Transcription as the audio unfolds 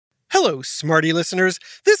Hello, Smarty listeners.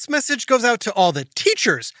 This message goes out to all the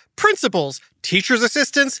teachers, principals, teachers'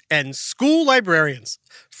 assistants, and school librarians.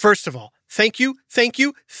 First of all, thank you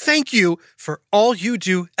for all you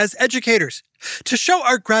do as educators. To show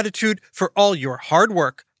our gratitude for all your hard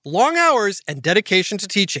work, long hours, and dedication to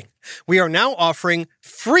teaching, we are now offering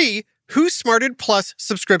free Who Smarted Plus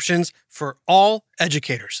subscriptions for all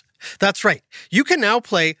educators. That's right. You can now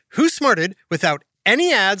play Who Smarted without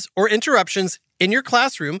any ads or interruptions in your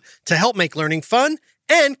classroom to help make learning fun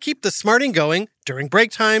and keep the smarting going during break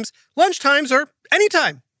times, lunch times, or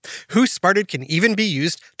anytime. Who Smarted can even be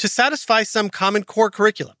used to satisfy some common core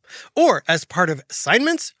curriculum or as part of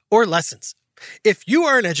assignments or lessons. If you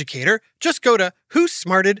are an educator, just go to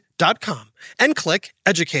whosmarted.com and click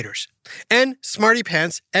Educators. And Smarty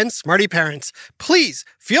Pants and Smarty Parents, please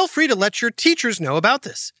feel free to let your teachers know about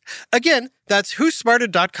this. Again, that's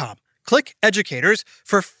whosmarted.com. Click Educators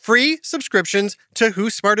for free subscriptions to Who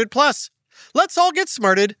Smarted Plus. Let's all get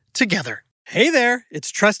smarted together. Hey there, it's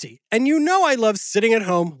Trusty, and you know I love sitting at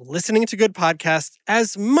home listening to good podcasts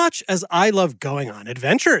as much as I love going on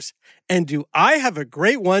adventures. And do I have a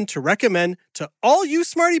great one to recommend to all you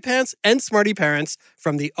Smarty Pants and Smarty Parents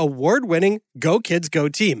from the award-winning Go Kids Go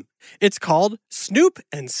team. It's called Snoop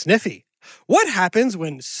and Sniffy. What happens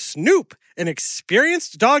when Snoop, an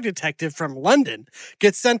experienced dog detective from London,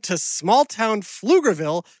 gets sent to small-town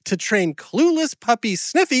Pflugerville to train clueless puppy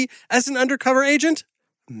Sniffy as an undercover agent?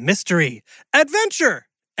 Mystery, adventure,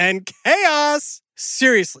 and chaos!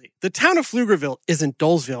 Seriously, the town of Pflugerville isn't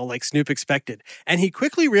Dolesville like Snoop expected, and he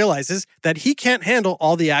quickly realizes that he can't handle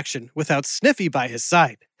all the action without Sniffy by his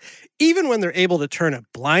side. Even when they're able to turn a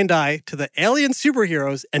blind eye to the alien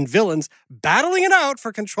superheroes and villains battling it out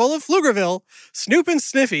for control of Pflugerville, Snoop and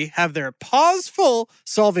Sniffy have their paws full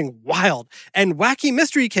solving wild and wacky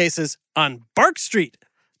mystery cases on Bark Street.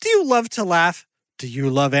 Do you love to laugh? Do you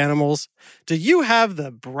love animals? Do you have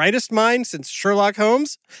the brightest mind since Sherlock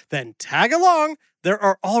Holmes? Then tag along. There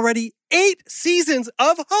are already 8 seasons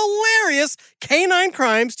of hilarious canine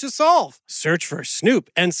crimes to solve. Search for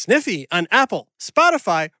Snoop and Sniffy on Apple,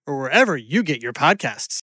 Spotify, or wherever you get your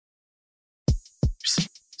podcasts. Psst,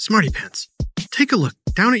 Smarty Pants, take a look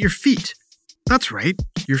down at your feet. That's right,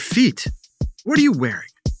 your feet. What are you wearing?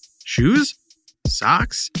 Shoes?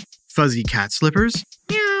 Socks? Fuzzy cat slippers?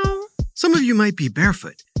 Meow. Some of you might be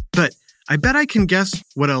barefoot, but I bet I can guess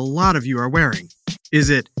what a lot of you are wearing.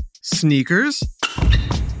 Is it sneakers?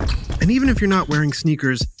 And even if you're not wearing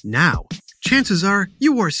sneakers now, chances are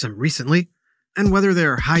you wore some recently. And whether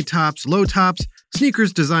they're high tops, low tops,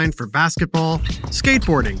 sneakers designed for basketball,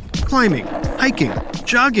 skateboarding, climbing, hiking,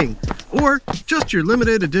 jogging, or just your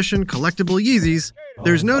limited edition collectible Yeezys,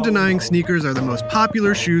 there's no denying sneakers are the most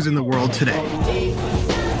popular shoes in the world today.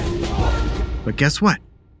 But guess what?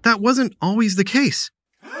 That wasn't always the case.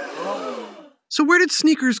 So where did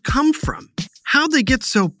sneakers come from? How'd they get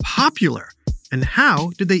so popular? And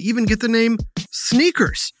how did they even get the name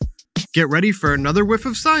sneakers? Get ready for another whiff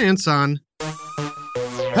of science on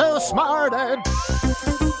Who Smarted?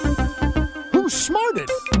 Who Smarted?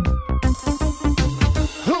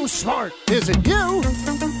 Who's smart? Is it you?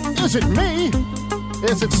 Is it me?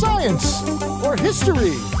 Is it science or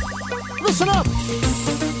history? Listen up,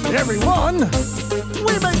 everyone.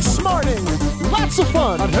 We make smarting lots of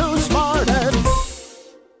fun on Who Smarted.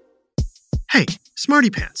 Hey, Smarty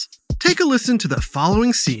Pants, take a listen to the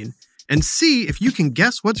following scene and see if you can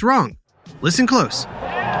guess what's wrong. Listen close.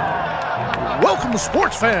 Welcome,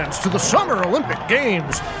 sports fans, to the Summer Olympic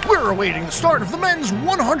Games. We're awaiting the start of the men's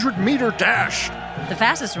 100-meter dash. The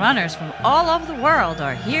fastest runners from all over the world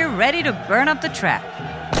are here ready to burn up the track.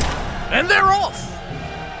 And they're off.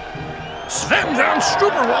 Sven van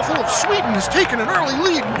Struberwaffel of Sweden has taken an early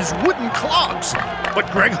lead in his wooden clogs. But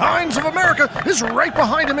Greg Hines of America is right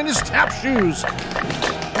behind him in his tap shoes.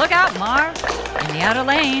 Look out, Marv. In the outer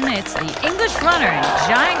lane, it's the English runner in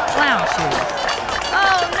giant clown shoes.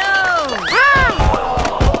 Oh, no!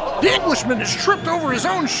 Ah! The Englishman has tripped over his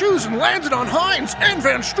own shoes and landed on Hines and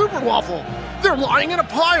Van Struberwaffel. They're lying in a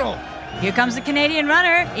pile. Here comes the Canadian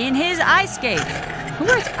runner in his ice skates. Who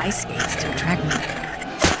wears ice skates to attract me?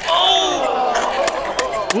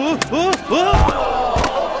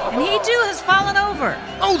 And he too has fallen over.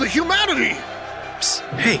 Oh, the humanity! Psst,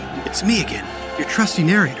 hey, it's me again, your trusty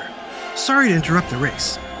narrator. Sorry to interrupt the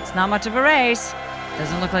race. It's not much of a race.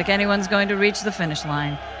 Doesn't look like anyone's going to reach the finish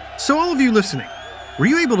line. So all of you listening, were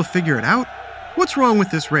you able to figure it out? What's wrong with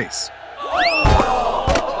this race?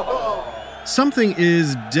 Something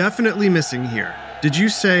is definitely missing here. Did you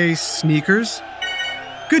say sneakers?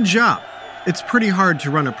 Good job. It's pretty hard to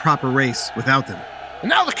run a proper race without them. And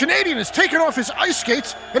now the Canadian has taken off his ice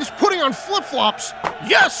skates and is putting on flip-flops.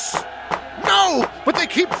 Yes! No, but they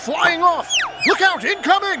keep flying off. Look out,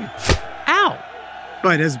 incoming! Ow!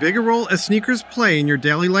 But as big a role as sneakers play in your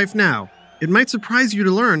daily life now, it might surprise you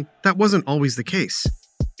to learn that wasn't always the case.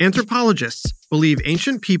 Anthropologists believe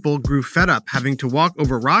ancient people grew fed up having to walk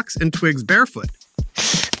over rocks and twigs barefoot.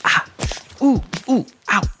 Ooh,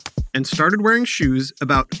 ow. And started wearing shoes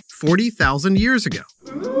about 40,000 years ago.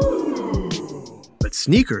 But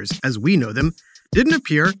sneakers, as we know them, didn't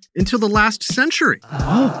appear until the last century.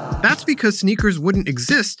 That's because sneakers wouldn't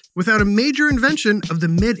exist without a major invention of the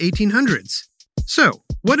mid-1800s. So,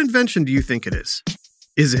 what invention do you think it is?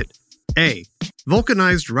 Is it A,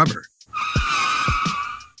 vulcanized rubber?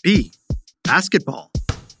 B, basketball?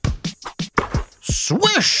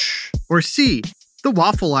 Swish! Or C, the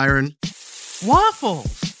waffle iron?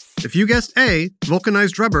 Waffles! If you guessed A,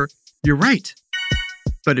 vulcanized rubber, you're right.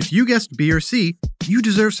 But if you guessed B or C, you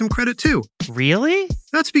deserve some credit too. Really?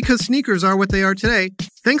 That's because sneakers are what they are today,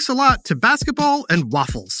 thanks a lot to basketball and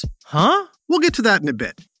waffles. Huh? We'll get to that in a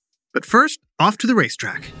bit. But first, off to the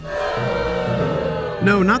racetrack.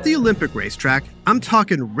 No, not the Olympic racetrack. I'm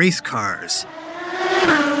talking race cars.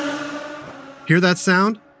 Hear that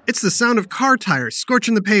sound? It's the sound of car tires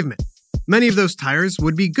scorching the pavement. Many of those tires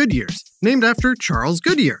would be Goodyears, named after Charles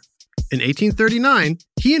Goodyear. In 1839,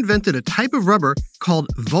 he invented a type of rubber called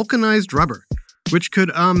vulcanized rubber, which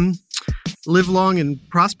could, live long and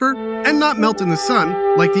prosper and not melt in the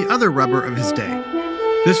sun like the other rubber of his day.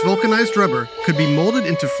 This vulcanized rubber could be molded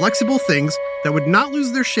into flexible things that would not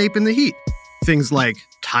lose their shape in the heat. Things like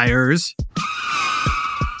tires,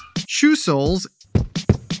 shoe soles,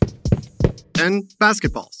 and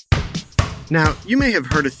basketballs. Now, you may have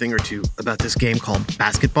heard a thing or two about this game called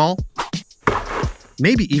basketball.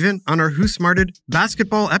 Maybe even on our Who Smarted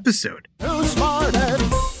basketball episode. Who smarted?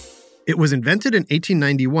 It was invented in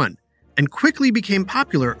 1891 and quickly became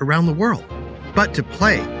popular around the world. But to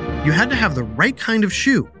play, you had to have the right kind of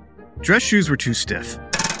shoe. Dress shoes were too stiff.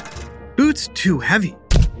 Boots too heavy.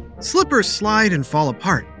 Slippers slide and fall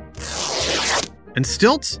apart. And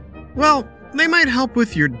stilts? Well, they might help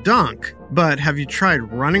with your dunk, but have you tried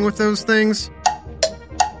running with those things?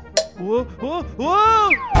 Whoa!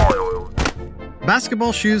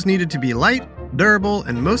 Basketball shoes needed to be light, durable,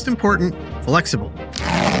 and most important, flexible.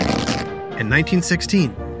 In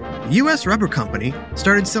 1916, the U.S. Rubber Company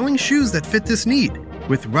started selling shoes that fit this need,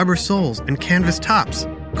 with rubber soles and canvas tops,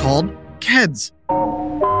 called Keds.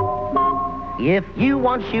 If you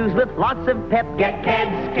want shoes with lots of pep, get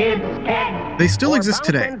Keds. They still exist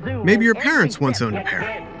today. Maybe your parents once owned a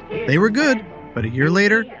pair. They were good, but a year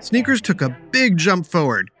later, sneakers took a big jump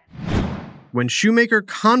forward. When shoemaker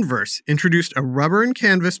Converse introduced a rubber and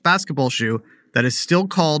canvas basketball shoe that is still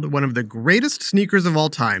called one of the greatest sneakers of all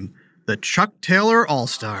time, the Chuck Taylor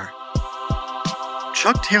All-Star.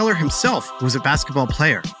 Chuck Taylor himself was a basketball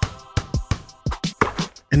player.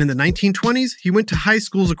 And in the 1920s, he went to high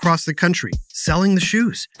schools across the country, selling the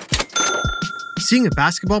shoes. Seeing a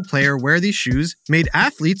basketball player wear these shoes made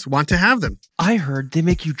athletes want to have them. I heard they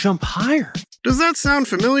make you jump higher. Does that sound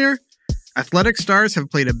familiar? Athletic stars have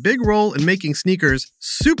played a big role in making sneakers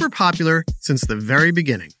super popular since the very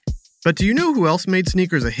beginning. But do you know who else made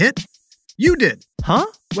sneakers a hit? You did. Huh?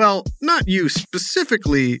 Well, not you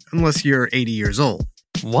specifically, unless you're 80 years old.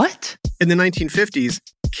 What? In the 1950s,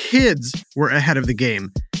 kids were ahead of the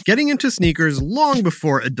game, getting into sneakers long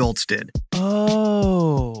before adults did.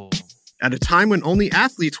 Oh. At a time when only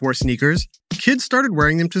athletes wore sneakers, kids started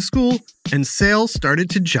wearing them to school, and sales started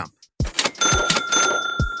to jump.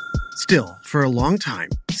 Still, for a long time,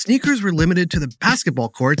 sneakers were limited to the basketball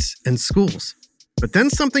courts and schools. But then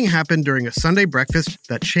something happened during a Sunday breakfast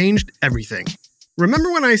that changed everything.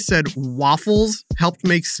 Remember when I said waffles helped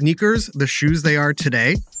make sneakers the shoes they are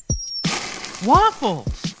today?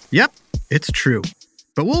 Waffles! Yep, it's true.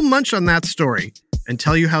 But we'll munch on that story and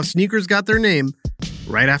tell you how sneakers got their name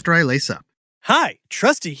right after I lace up. Hi,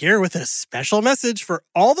 Trusty here with a special message for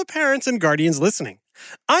all the parents and guardians listening.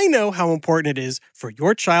 I know how important it is for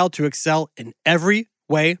your child to excel in every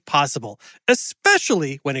way possible,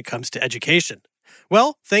 especially when it comes to education.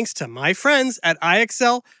 Well, thanks to my friends at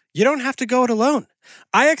iExcel, you don't have to go it alone.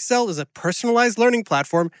 iExcel is a personalized learning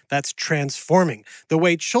platform that's transforming the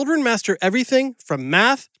way children master everything from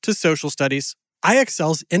math to social studies.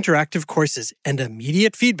 iExcel's interactive courses and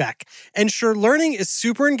immediate feedback ensure learning is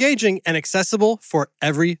super engaging and accessible for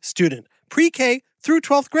every student, pre-K through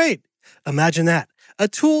 12th grade. Imagine that, a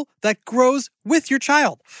tool that grows with your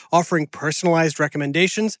child, offering personalized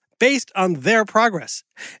recommendations based on their progress.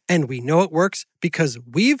 And we know it works because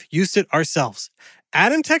we've used it ourselves.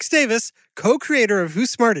 Adam Tex Davis, co-creator of Who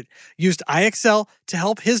Smarted, used iExcel to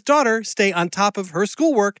help his daughter stay on top of her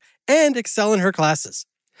schoolwork and excel in her classes.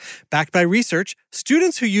 Backed by research,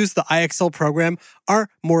 students who use the IXL program are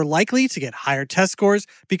more likely to get higher test scores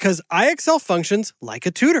because IXL functions like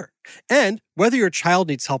a tutor. And whether your child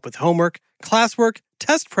needs help with homework, classwork,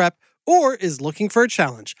 test prep, or is looking for a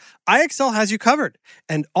challenge, IXL has you covered,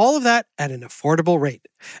 and all of that at an affordable rate.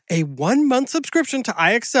 A 1-month subscription to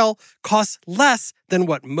IXL costs less than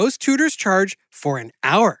what most tutors charge for an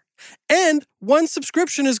hour. And one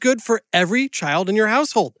subscription is good for every child in your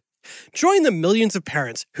household. Join the millions of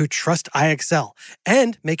parents who trust IXL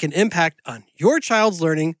and make an impact on your child's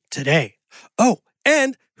learning today. Oh,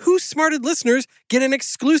 and Who's Smarted listeners get an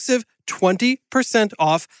exclusive 20%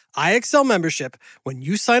 off IXL membership when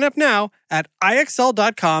you sign up now at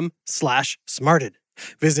IXL.com/smarted.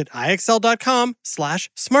 Visit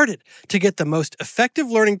IXL.com/smarted to get the most effective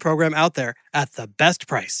learning program out there at the best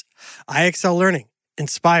price. IXL Learning.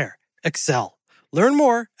 Inspire. Excel. Learn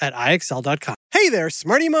more at IXL.com. Hey there,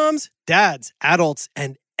 Smarty moms, dads, adults,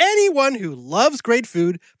 and anyone who loves great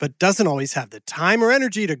food but doesn't always have the time or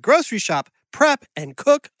energy to grocery shop, prep, and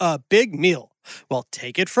cook a big meal. Well,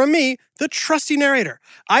 take it from me, the trusty narrator.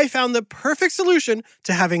 I found the perfect solution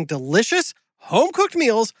to having delicious, home-cooked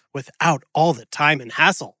meals without all the time and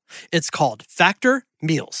hassle. It's called Factor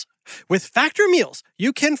Meals. With Factor Meals,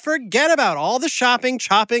 you can forget about all the shopping,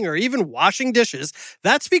 chopping, or even washing dishes.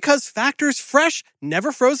 That's because Factor's fresh,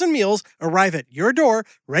 never frozen meals arrive at your door,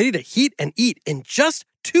 ready to heat and eat in just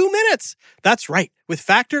 2 minutes. That's right. With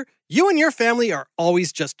Factor, you and your family are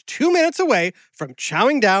always just 2 minutes away from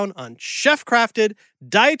chowing down on chef-crafted,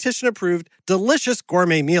 dietitian-approved, delicious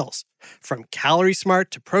gourmet meals. From Calorie Smart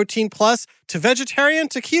to Protein Plus to vegetarian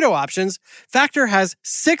to keto options, Factor has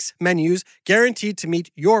 6 menus guaranteed to meet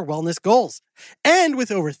your wellness goals. And with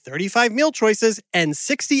over 35 meal choices and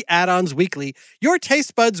 60 add-ons weekly, your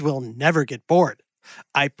taste buds will never get bored.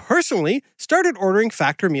 I personally started ordering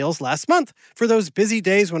Factor meals last month for those busy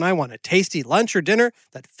days when I want a tasty lunch or dinner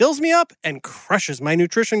that fills me up and crushes my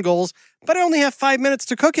nutrition goals, but I only have 5 minutes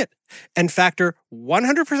to cook it. And Factor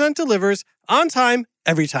 100% delivers on time,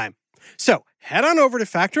 every time. So head on over to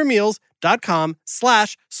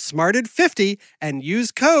factormeals.com/smarted50 and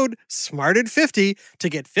use code SMARTED50 to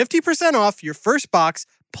get 50% off your first box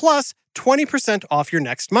plus 20% off your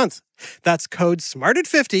next month. That's code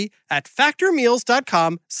SMARTED50 at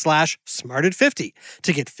factormeals.com/smarted50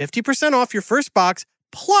 to get 50% off your first box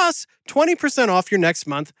plus 20% off your next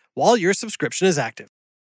month while your subscription is active.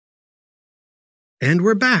 And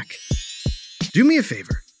we're back. Do me a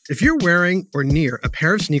favor. If you're wearing or near a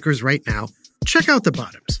pair of sneakers right now, check out the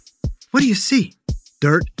bottoms. What do you see?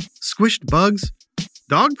 Dirt? Squished bugs?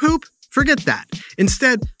 Dog poop? Forget that.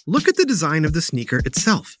 Instead, look at the design of the sneaker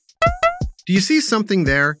itself. Do you see something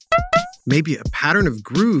there? Maybe a pattern of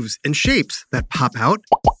grooves and shapes that pop out?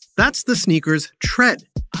 That's the sneaker's tread.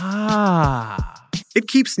 Ah. It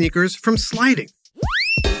keeps sneakers from sliding.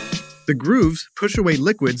 The grooves push away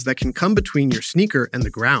liquids that can come between your sneaker and the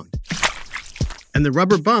ground. And the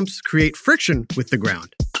rubber bumps create friction with the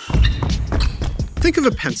ground. Think of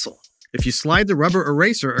a pencil. If you slide the rubber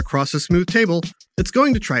eraser across a smooth table, it's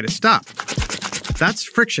going to try to stop. That's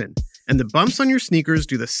friction, and the bumps on your sneakers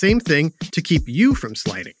do the same thing to keep you from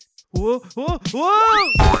sliding. Whoa, whoa,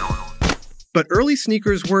 whoa! But early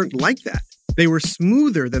sneakers weren't like that. They were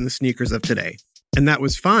smoother than the sneakers of today, and that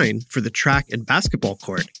was fine for the track and basketball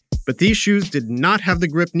court. But these shoes did not have the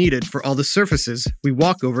grip needed for all the surfaces we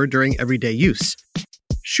walk over during everyday use.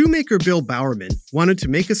 Shoemaker Bill Bowerman wanted to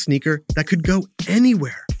make a sneaker that could go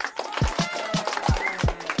anywhere.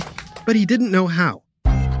 But he didn't know how.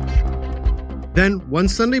 Then, one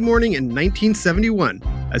Sunday morning in 1971,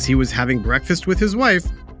 as he was having breakfast with his wife,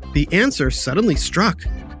 the answer suddenly struck.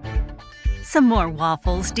 Some more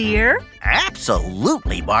waffles, dear?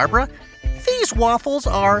 Absolutely, Barbara. These waffles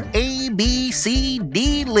are ABC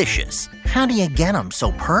delicious. How do you get them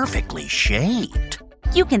so perfectly shaped?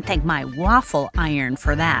 You can thank my waffle iron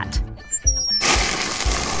for that.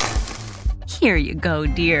 Here you go,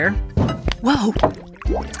 dear. Whoa!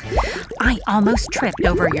 I almost tripped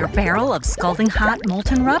over your barrel of scalding hot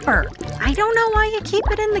molten rubber. I don't know why you keep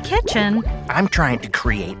it in the kitchen. I'm trying to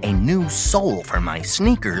create a new sole for my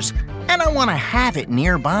sneakers, and I want to have it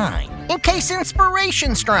nearby, in case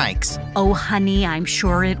inspiration strikes. Oh, honey, I'm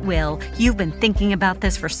sure it will. You've been thinking about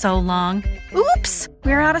this for so long. Oops,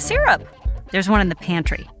 we're out of syrup. There's one in the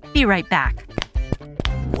pantry. Be right back.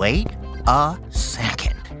 Wait a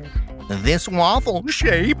second. This waffle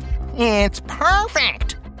shape, it's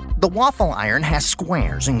perfect. The waffle iron has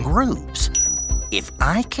squares and grooves. If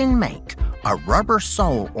I can make a rubber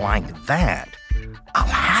sole like that, I'll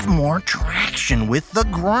have more traction with the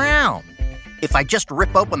ground. If I just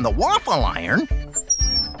rip open the waffle iron,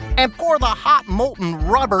 and pour the hot molten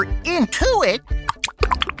rubber into it.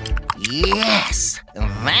 Yes,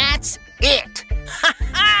 that's it. Ha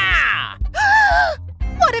ha!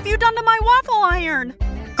 What have you done to my waffle iron?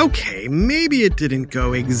 Okay, maybe it didn't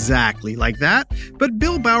go exactly like that, but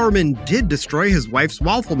Bill Bowerman did destroy his wife's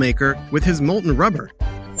waffle maker with his molten rubber.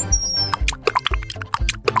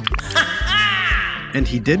 And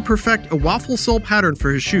he did perfect a waffle sole pattern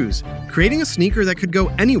for his shoes, creating a sneaker that could go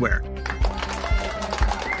anywhere.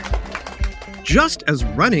 Just as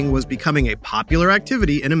running was becoming a popular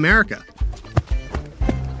activity in America.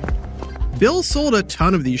 Bill sold a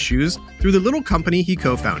ton of these shoes through the little company he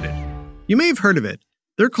co-founded. You may have heard of it.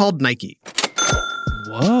 They're called Nike.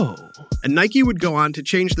 Whoa. And Nike would go on to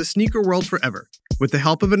change the sneaker world forever, with the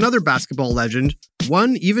help of another basketball legend,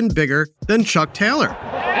 one even bigger than Chuck Taylor.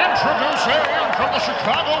 Introducing from the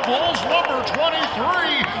Chicago Bulls, number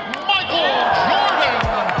 23, Michael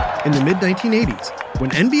Jordan. In the mid-1980s,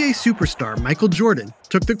 when NBA superstar Michael Jordan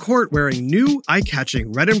took the court wearing new,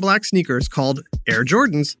 eye-catching red and black sneakers called Air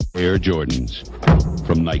Jordans. Air Jordans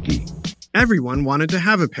from Nike. Everyone wanted to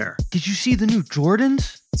have a pair. Did you see the new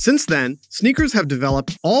Jordans? Since then, sneakers have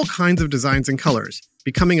developed all kinds of designs and colors,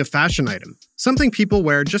 becoming a fashion item, something people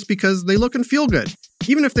wear just because they look and feel good,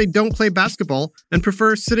 even if they don't play basketball and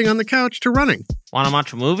prefer sitting on the couch to running. Want to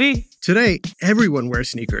watch a movie? Today, everyone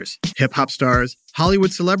wears sneakers. Hip-hop stars,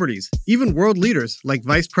 Hollywood celebrities, even world leaders like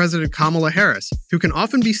Vice President Kamala Harris, who can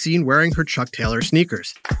often be seen wearing her Chuck Taylor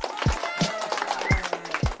sneakers.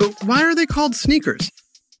 But why are they called sneakers?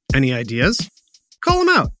 Any ideas? Call them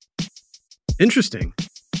out. Interesting.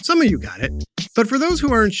 Some of you got it. But for those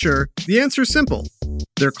who aren't sure, the answer is simple.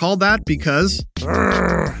 They're called that because...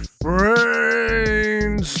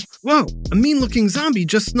 Brains. Whoa, a mean-looking zombie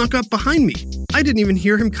just snuck up behind me. I didn't even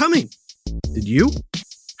hear him coming. Did you?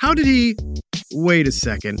 How did he... Wait a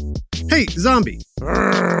second. Hey, zombie.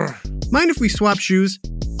 Mind if we swap shoes?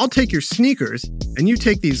 I'll take your sneakers, and you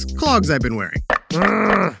take these clogs I've been wearing.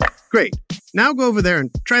 Great. Now go over there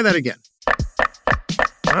and try that again.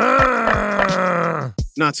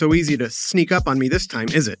 Not so easy to sneak up on me this time,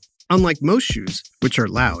 is it? Unlike most shoes, which are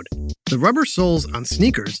loud, the rubber soles on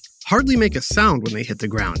sneakers hardly make a sound when they hit the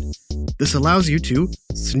ground. This allows you to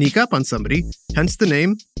sneak up on somebody, hence the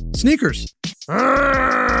name sneakers.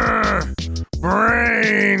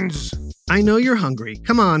 Brains. I know you're hungry.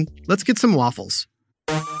 Come on, let's get some waffles.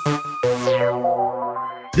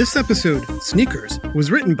 This episode, Sneakers, was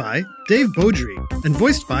written by Dave Beaudry and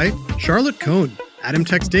voiced by Charlotte Cohn, Adam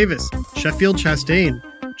Tex Davis, Sheffield Chastain,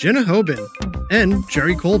 Jenna Hoban, and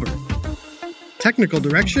Jerry Colbert. Technical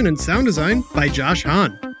direction and sound design by Josh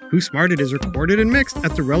Hahn, Who Smarted is recorded and mixed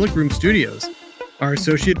at the Relic Room Studios. Our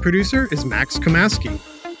associate producer is Max Komaski.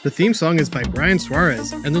 The theme song is by Brian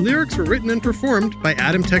Suarez, and the lyrics were written and performed by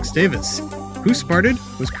Adam Tex Davis. Who Smarted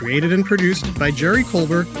was created and produced by Jerry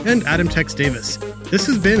Colbert and Adam Tex Davis. This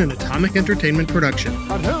has been an Atomic Entertainment production.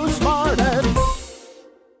 But who smarted?